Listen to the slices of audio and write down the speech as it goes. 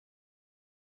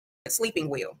the sleeping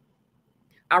wheel.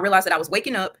 I realized that I was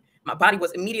waking up. My body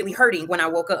was immediately hurting when I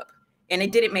woke up. And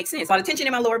it didn't make sense. A lot of tension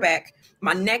in my lower back.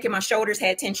 My neck and my shoulders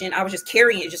had tension. I was just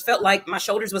carrying it. It just felt like my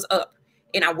shoulders was up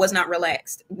and I was not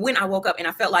relaxed when I woke up. And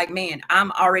I felt like, man,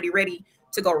 I'm already ready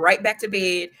to go right back to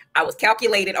bed. I was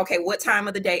calculated. Okay, what time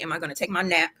of the day am I going to take my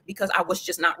nap? Because I was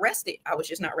just not rested.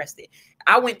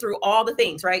 I went through all the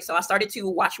things, right? So I started to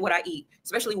watch what I eat,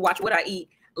 especially watch what I eat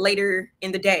later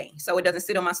in the day so it doesn't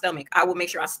sit on my stomach. I would make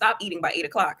sure I stop eating by 8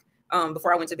 o'clock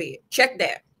before I went to bed. Check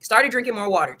that. Started drinking more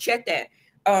water. Check that.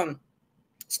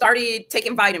 Started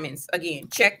taking vitamins again.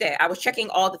 Check that. I was checking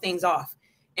all the things off.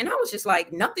 And I was just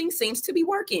like, nothing seems to be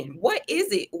working. What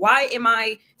is it? Why am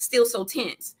I still so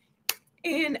tense?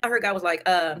 And I heard God was like,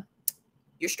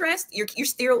 you're stressed. You're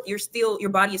still, your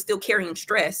body is still carrying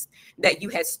stress that you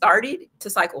had started to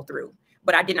cycle through,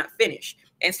 but I did not finish.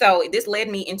 And so this led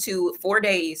me into 4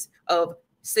 days of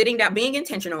sitting down, being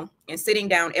intentional and sitting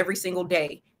down every single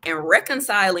day and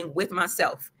reconciling with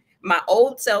myself, my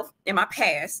old self in my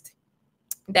past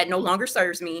that no longer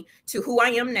serves me, to who I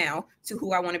am now, to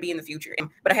who I want to be in the future.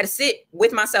 But I had to sit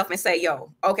with myself and say,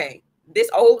 yo, okay, this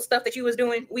old stuff that you was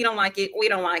doing, we don't like it. We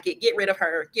don't like it. Get rid of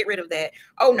her. Get rid of that.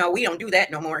 Oh, no, we don't do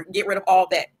that no more. Get rid of all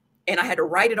that. And I had to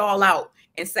write it all out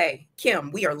and say,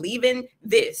 Kim, we are leaving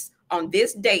this on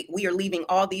this date. We are leaving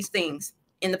all these things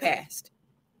in the past.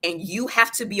 And you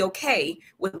have to be okay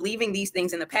with leaving these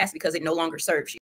things in the past because it no longer serves you.